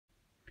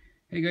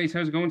Hey guys,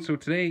 how's it going? So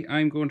today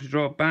I'm going to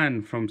draw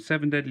Ban from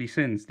Seven Deadly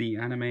Sins, the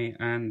anime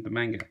and the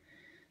manga.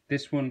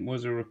 This one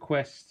was a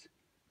request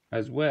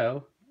as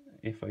well,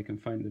 if I can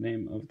find the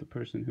name of the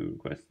person who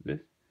requested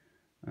it.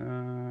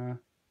 Let's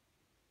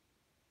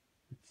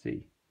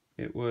see.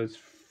 It was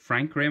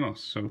Frank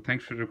Ramos, so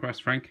thanks for the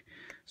request, Frank.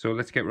 So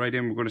let's get right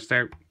in. We're going to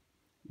start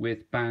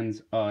with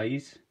Ban's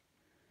eyes.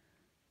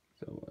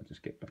 So I'll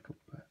just get back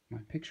up my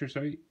picture,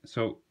 sorry.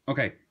 So,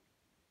 okay,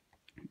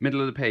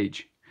 middle of the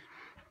page.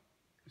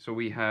 So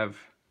we have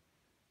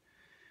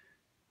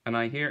an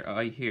eye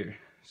here.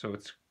 So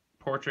it's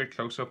portrait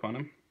close up on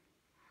him.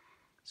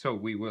 So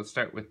we will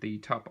start with the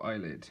top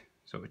eyelid.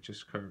 So it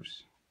just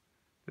curves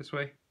this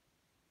way,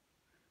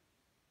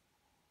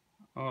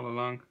 all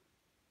along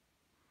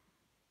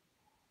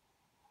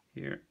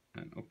here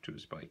and up to a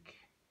spike,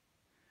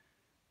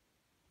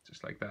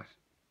 just like that.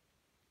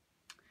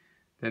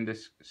 Then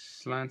this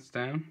slants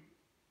down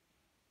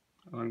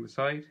along the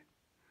side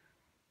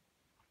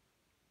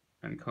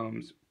and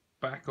comes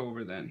back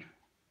over then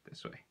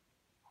this way.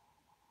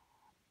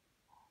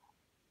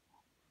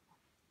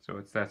 So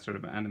it's that sort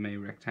of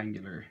anime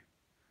rectangular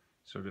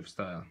sort of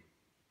style,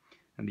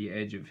 and the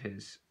edge of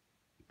his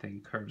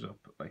thing curves up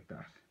like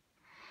that.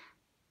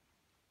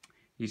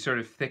 He's sort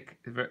of thick,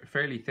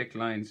 fairly thick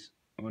lines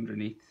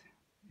underneath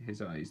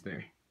his eyes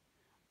there,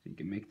 so you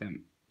can make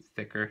them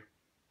thicker.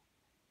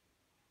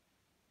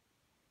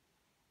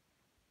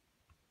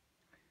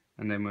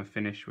 And then we'll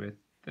finish with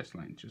this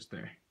line just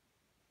there.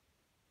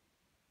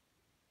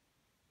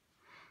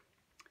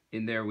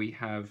 In there we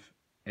have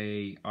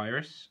a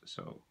iris,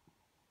 so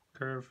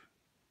curve,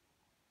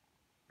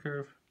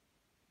 curve,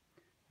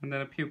 and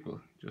then a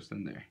pupil just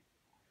in there.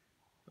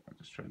 So I'll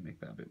just try and make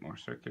that a bit more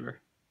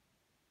circular.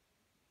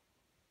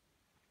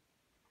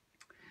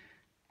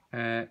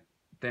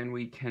 Then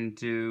we can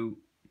do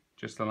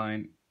just a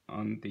line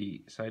on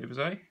the side of his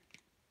eye.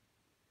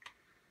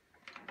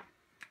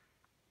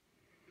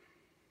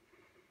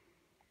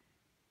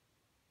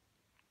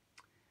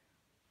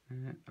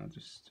 I'll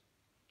just,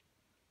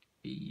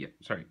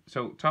 sorry.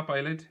 So top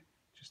eyelid,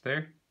 just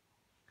there,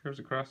 curves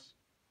across,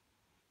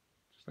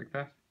 just like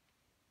that.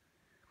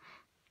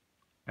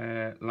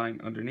 Line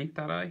underneath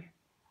that eye.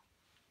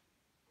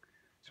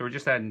 So we're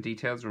just adding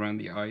details around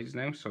the eyes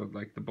now, so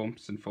like the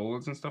bumps and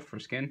folds and stuff for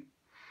skin.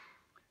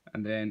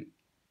 And then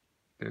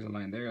there's a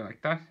line there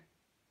like that.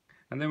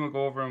 And then we'll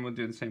go over and we'll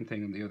do the same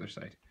thing on the other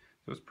side.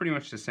 So it's pretty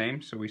much the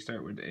same. So we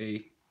start with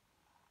a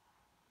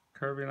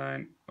curvy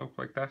line up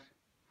like that.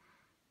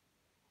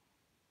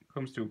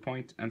 Comes to a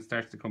point and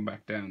starts to come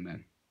back down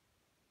then.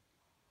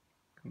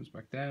 Comes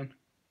back down.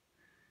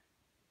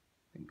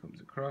 Then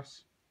comes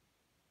across.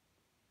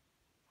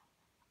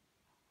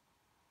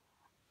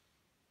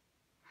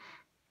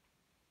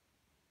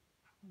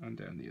 And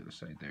down the other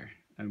side there.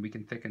 And we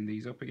can thicken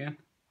these up again.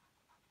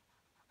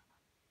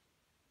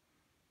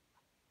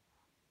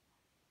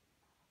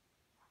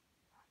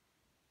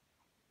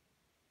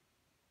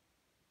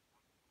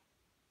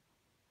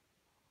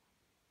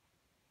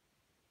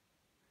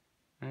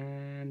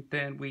 And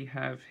then we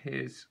have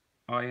his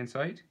eye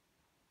inside.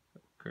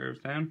 Curves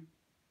down.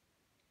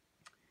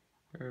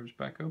 Curves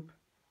back up.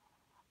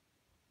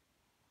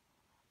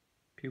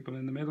 Pupil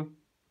in the middle.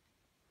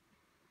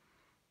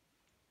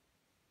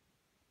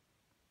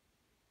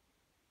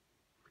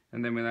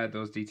 And then we'll add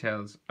those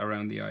details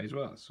around the eye as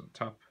well. So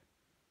top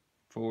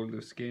fold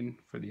of skin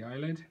for the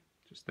eyelid,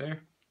 just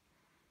there.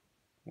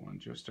 One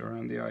just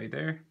around the eye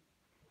there.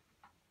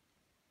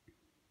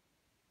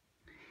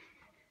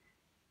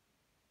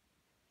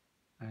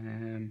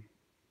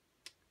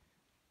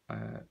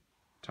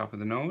 Top of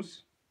the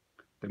nose.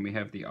 Then we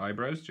have the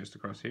eyebrows just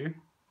across here.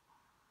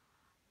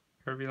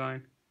 Curvy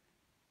line,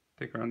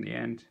 thicker on the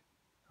end,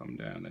 come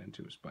down then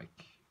to a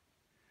spike.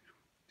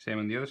 Same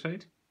on the other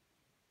side.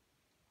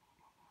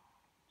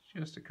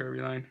 Just a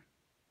curvy line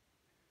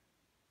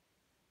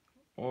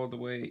all the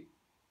way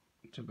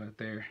to about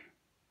there,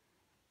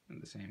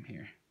 and the same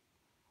here.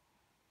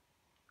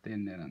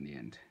 Thin then on the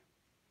end.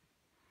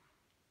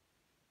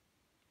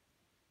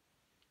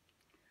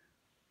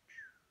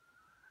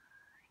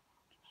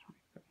 Just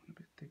make that one a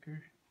bit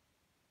thicker.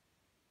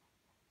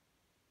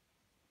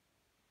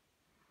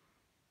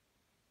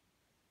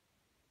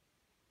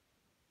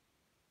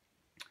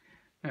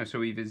 Now, so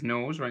we have his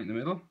nose right in the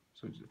middle,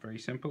 so it's very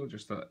simple,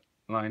 just a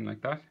line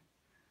like that.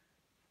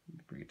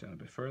 Bring it down a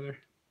bit further.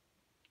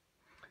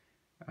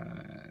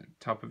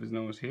 Top of his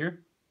nose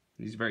here.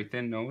 He's a very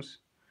thin nose.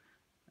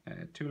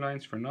 Two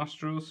lines for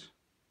nostrils.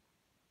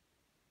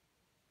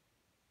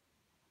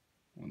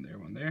 One there,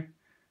 one there.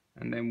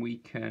 And then we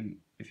can,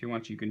 if you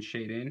want, you can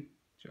shade in.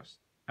 Just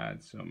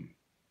add some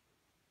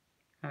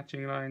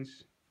hatching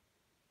lines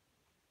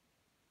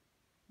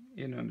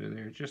in under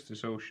there, just to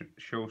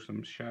show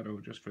some shadow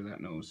just for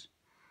that nose.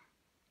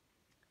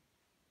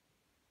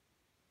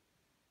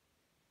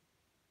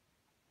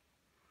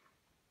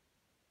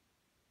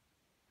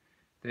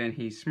 Then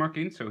he's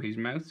smirking, so his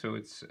mouth, so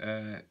it's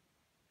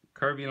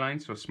curvy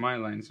lines, so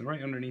smile lines, and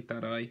right underneath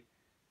that eye.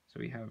 So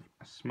we have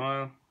a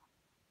smile,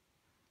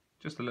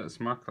 just a little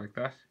smirk like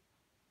that.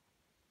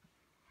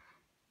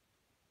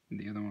 and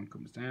the other one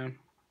comes down,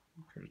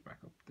 curves back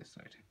up this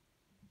side.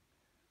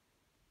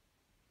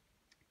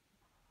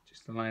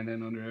 Just a line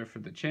then under there for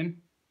the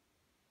chin.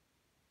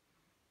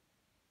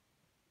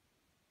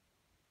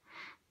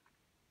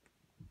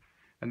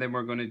 And then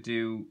we're going to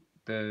do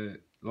the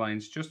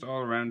lines just all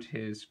around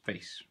his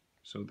face.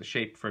 So the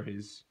shape for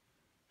his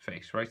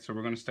face, right? So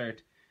we're going to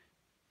start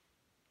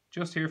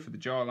just here for the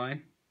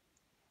jawline.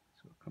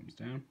 So it comes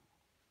down,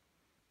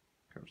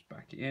 curves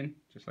back in,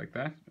 just like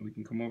that. And we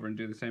can come over and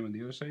do the same on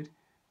the other side.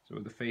 So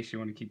with the face, you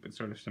want to keep it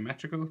sort of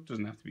symmetrical. It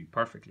doesn't have to be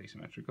perfectly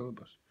symmetrical,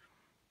 but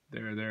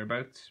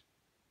thereabouts.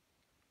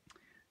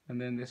 And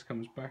then this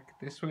comes back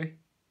this way.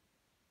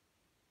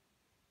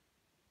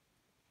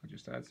 I'll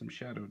just add some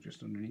shadow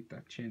just underneath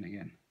that chin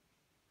again.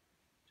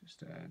 Just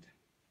to add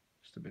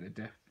just a bit of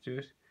depth to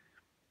it.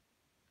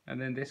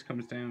 And then this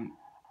comes down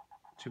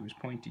to his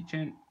pointy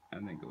chin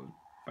and then goes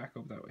back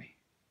up that way.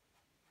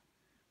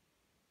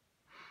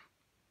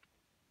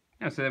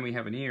 Now, so then we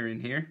have an ear in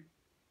here.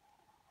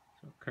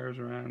 So it curves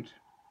around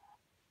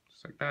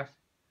just like that.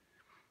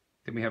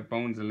 Then we have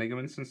bones and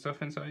ligaments and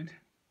stuff inside.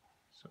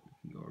 So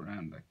we can go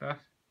around like that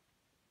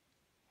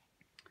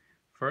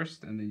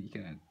first, and then you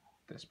can add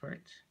this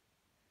part.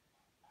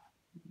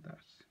 That.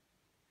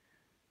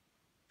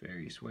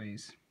 Various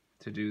ways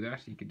to do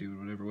that. You can do it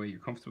whatever way you're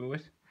comfortable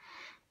with.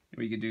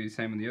 We could do the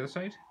same on the other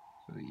side.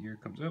 So the ear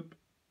comes up,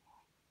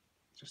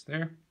 just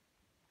there.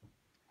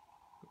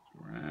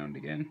 Goes around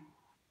again.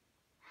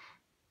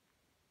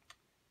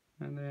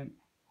 And then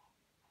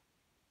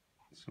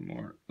some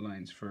more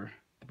lines for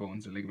the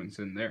bones and ligaments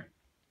in there.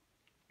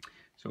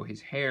 So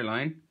his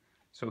hairline,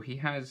 so he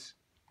has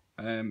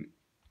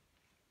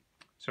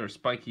sort of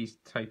spiky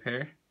type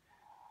hair.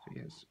 So he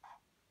has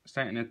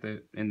starting at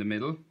in the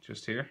middle,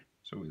 just here.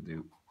 So we'll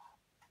do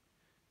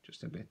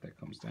just a bit that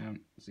comes down,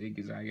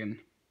 zigzagging,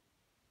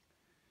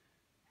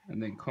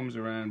 and then comes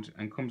around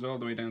and comes all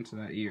the way down to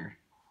that ear.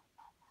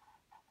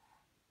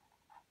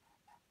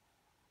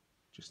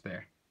 Just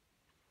there.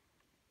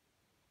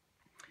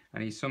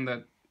 And he's some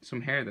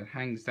hair that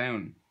hangs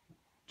down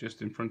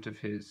just in front of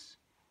his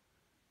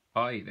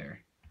eye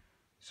there.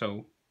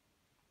 So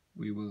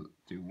we will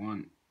do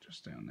one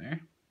just down there.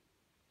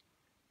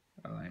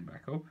 A line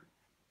back up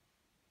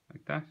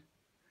like that.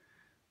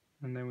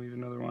 And then we have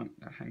another one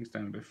that hangs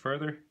down a bit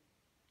further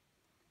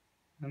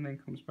and then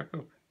comes back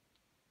up.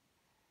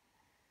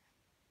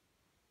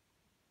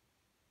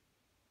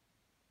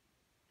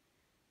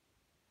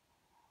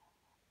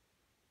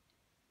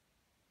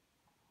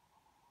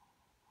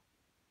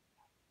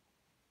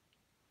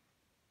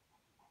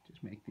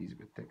 Just make these a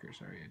bit thicker,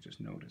 sorry, I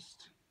just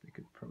noticed they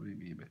could probably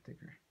be a bit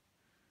thicker.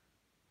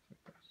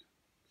 Like that.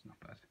 It's not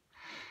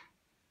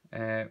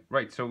bad.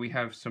 Right, so we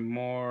have some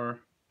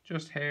more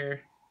just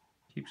hair.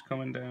 Keeps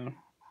coming down,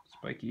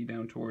 spiky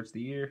down towards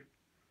the ear.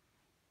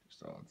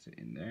 Just all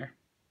in there.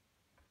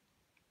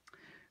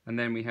 And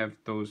then we have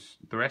the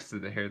rest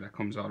of the hair that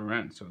comes all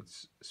around. So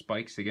it's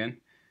spikes again.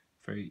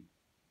 Very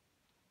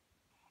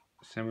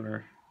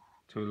similar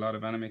to a lot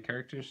of anime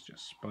characters,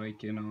 just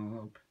spiking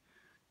all up.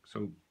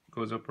 So it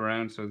goes up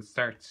around, so it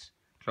starts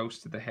close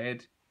to the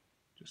head,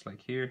 just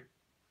like here.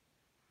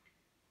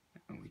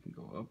 And we can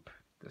go up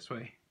this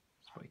way,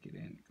 spike it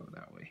in, go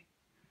that way.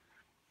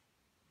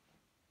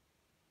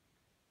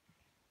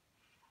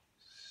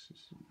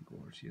 Go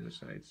over to the other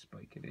side,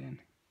 spike it in.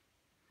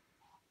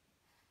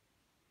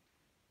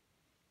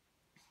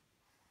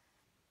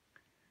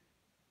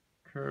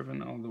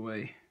 Curving all the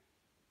way.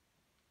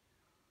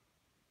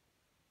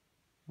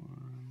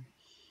 One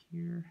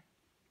here.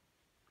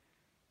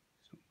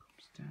 So it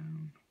comes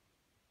down.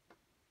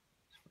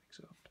 Spikes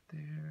up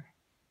there.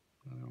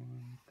 Another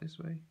one this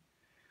way.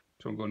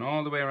 So I'm going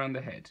all the way around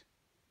the head.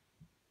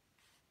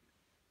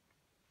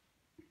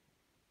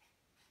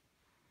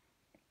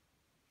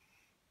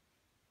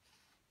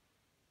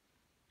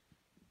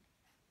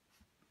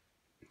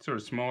 Sort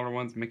of smaller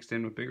ones mixed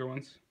in with bigger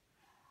ones.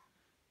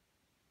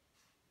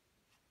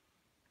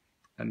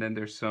 And then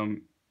there's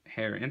some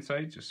hair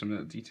inside, just some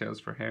little details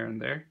for hair in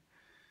there.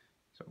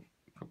 So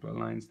a couple of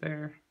lines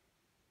there.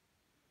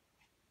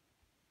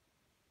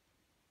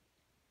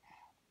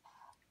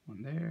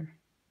 One there.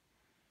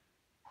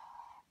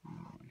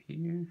 Another one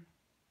here.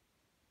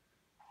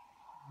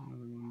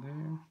 Another one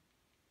there.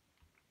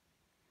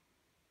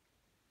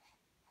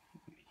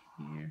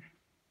 One here.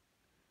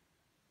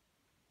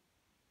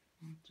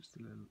 Just a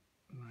little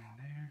line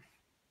there.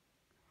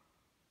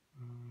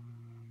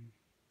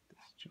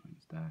 This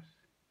joins that.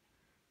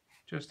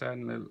 Just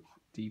adding little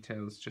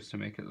details just to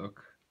make it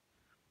look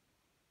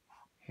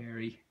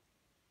hairy.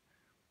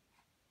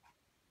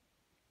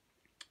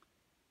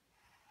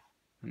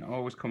 And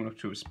always coming up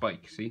to a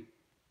spike, see?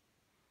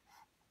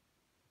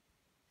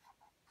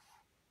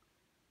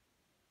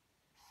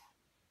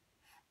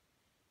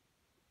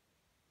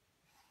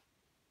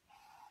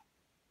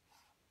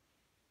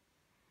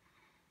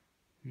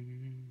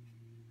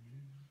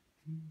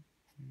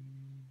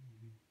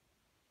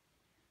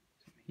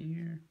 Some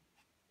here.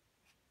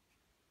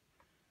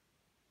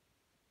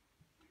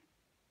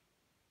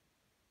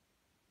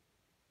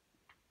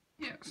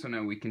 Yeah, so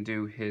now we can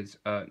do his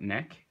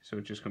neck. So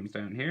it just comes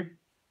down here,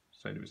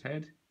 side of his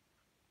head,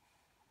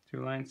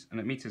 2 lines, and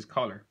it meets his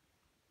collar.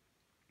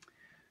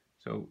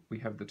 So we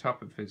have the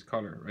top of his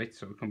collar, right?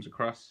 So it comes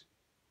across,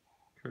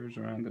 curves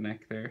around the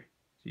neck there.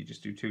 So you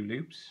just do 2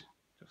 loops,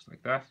 just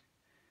like that,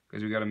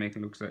 because we got to make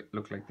it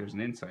look like there's an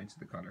inside to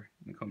the collar,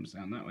 and it comes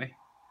down that way.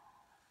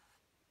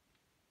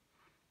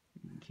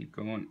 Keep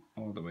going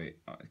all the way.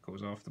 It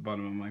goes off the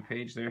bottom of my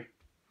page there.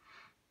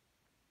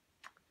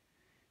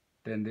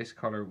 Then this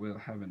collar will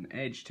have an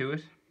edge to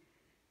it.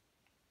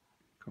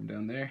 Come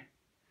down there.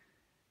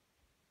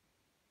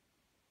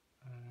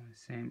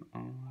 Same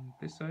on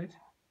this side.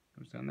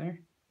 Comes down there.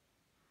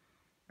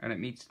 And it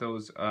meets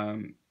those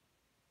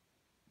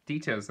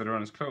details that are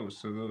on his clothes.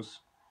 So those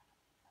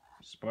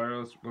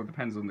spirals, well, it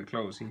depends on the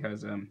clothes. He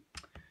has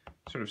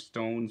sort of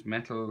stones,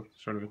 metal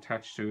sort of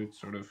attached to it,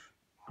 sort of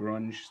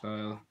grunge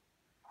style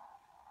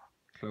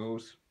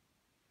clothes.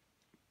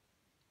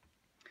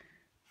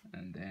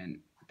 And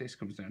then this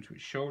comes down to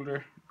his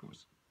shoulder,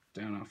 goes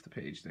down off the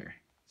page there.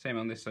 Same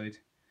on this side.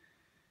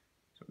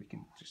 So we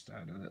can just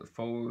add a little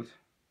fold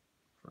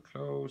for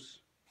clothes,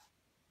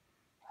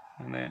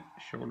 and then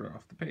shoulder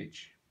off the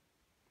page.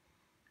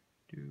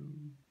 Do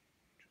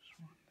just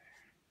one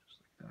there, just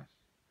like that.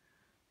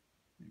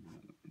 Maybe another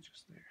one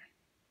just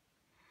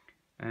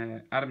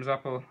there. Adam's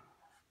apple,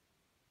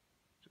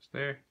 just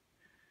there.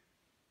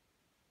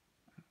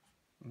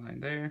 Line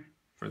there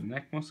for the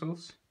neck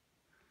muscles.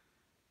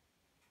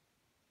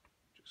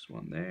 Just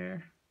one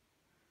there.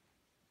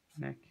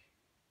 Neck,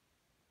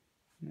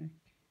 neck.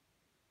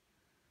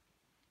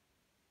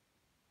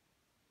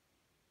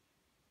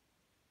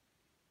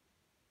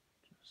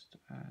 Just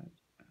add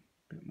a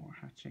bit more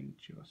hatching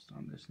just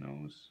on this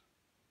nose.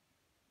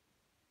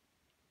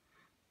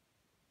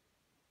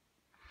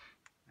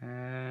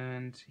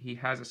 And he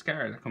has a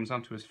scar that comes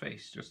onto his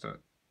face, just a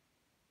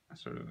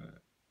sort of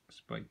a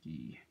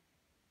spiky,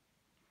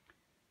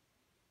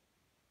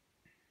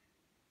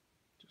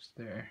 just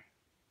there.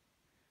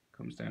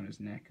 Comes down his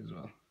neck as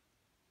well.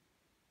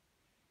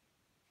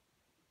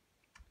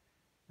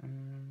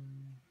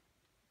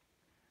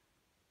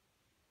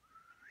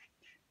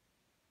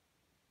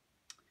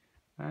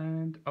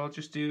 And I'll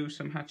just do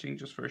some hatching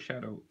just for a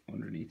shadow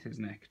underneath his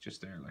neck,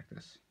 just there like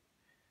this.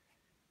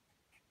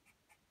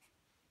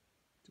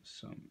 Just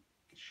some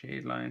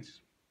shade lines.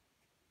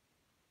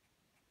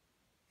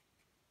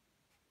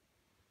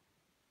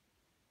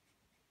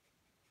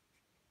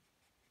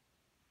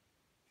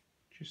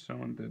 Just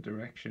showing the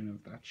direction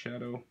of that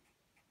shadow.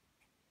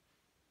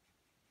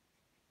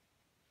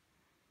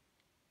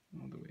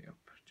 All the way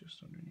up,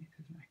 just underneath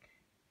his neck.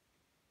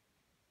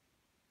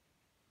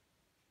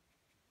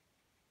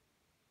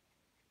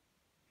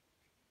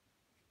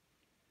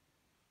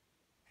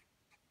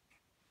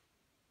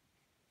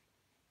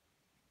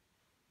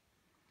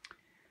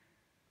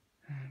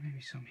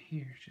 Maybe some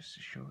here, just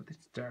to show that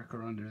it's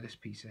darker under this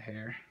piece of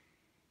hair.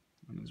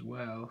 And as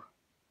well,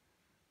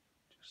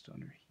 just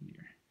under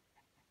here.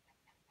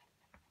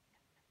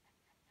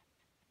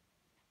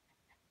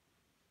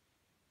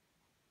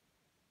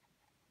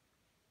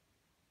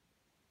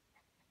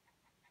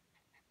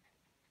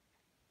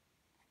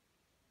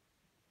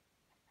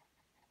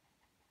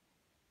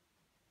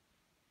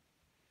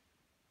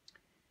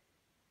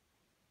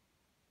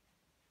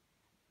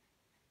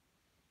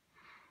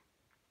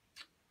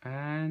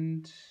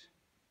 And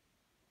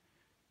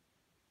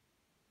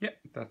yeah,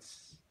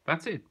 that's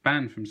it.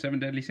 Ban from 7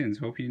 Deadly Sins.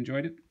 Hope you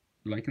enjoyed it.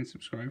 Like and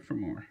subscribe for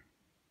more.